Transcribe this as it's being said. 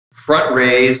front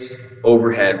raise,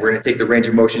 overhead. We're going to take the range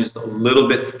of motion just a little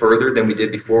bit further than we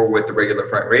did before with the regular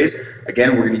front raise.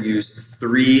 Again, we're going to use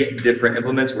 3 different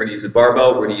implements. We're going to use a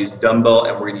barbell, we're going to use dumbbell,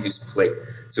 and we're going to use plate.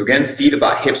 So again, feet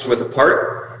about hips width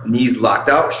apart, knees locked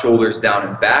out, shoulders down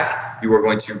and back. You are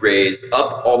going to raise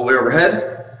up all the way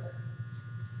overhead,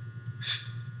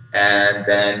 and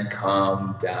then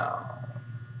come down.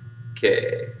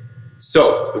 Okay.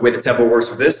 So the way the tempo works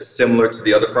with this is similar to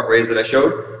the other front raise that I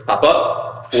showed. Pop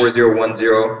up,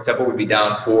 4-0-1-0. Tempo would be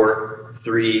down 4,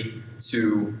 3,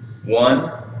 2,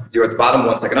 1. 0 at the bottom,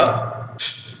 1 second up.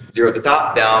 0 at the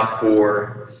top, down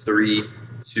 4, 3,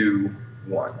 2,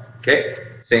 1. Okay,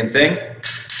 same thing.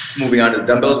 Moving on to the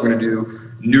dumbbells, we're going to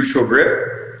do neutral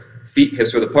grip. Feet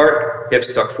hips width apart,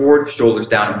 hips tucked forward, shoulders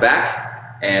down and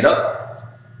back, and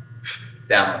up,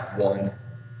 down. 1,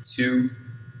 2,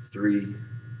 3,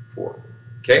 4.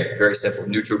 Okay, very simple,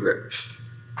 neutral grip.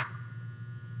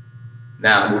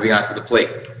 Now moving on to the plate.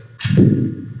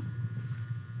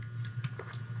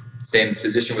 Same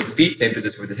position with the feet, same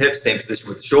position with the hips, same position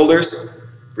with the shoulders.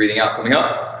 Breathing out, coming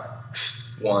up.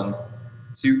 1,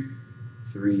 2,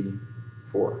 3,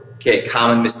 4. Okay,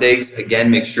 common mistakes.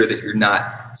 Again, make sure that you're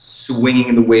not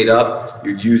swinging the weight up.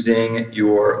 You're using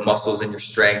your muscles and your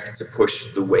strength to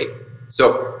push the weight.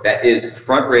 So that is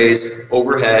front raise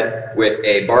overhead with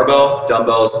a barbell,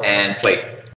 dumbbells, and plate.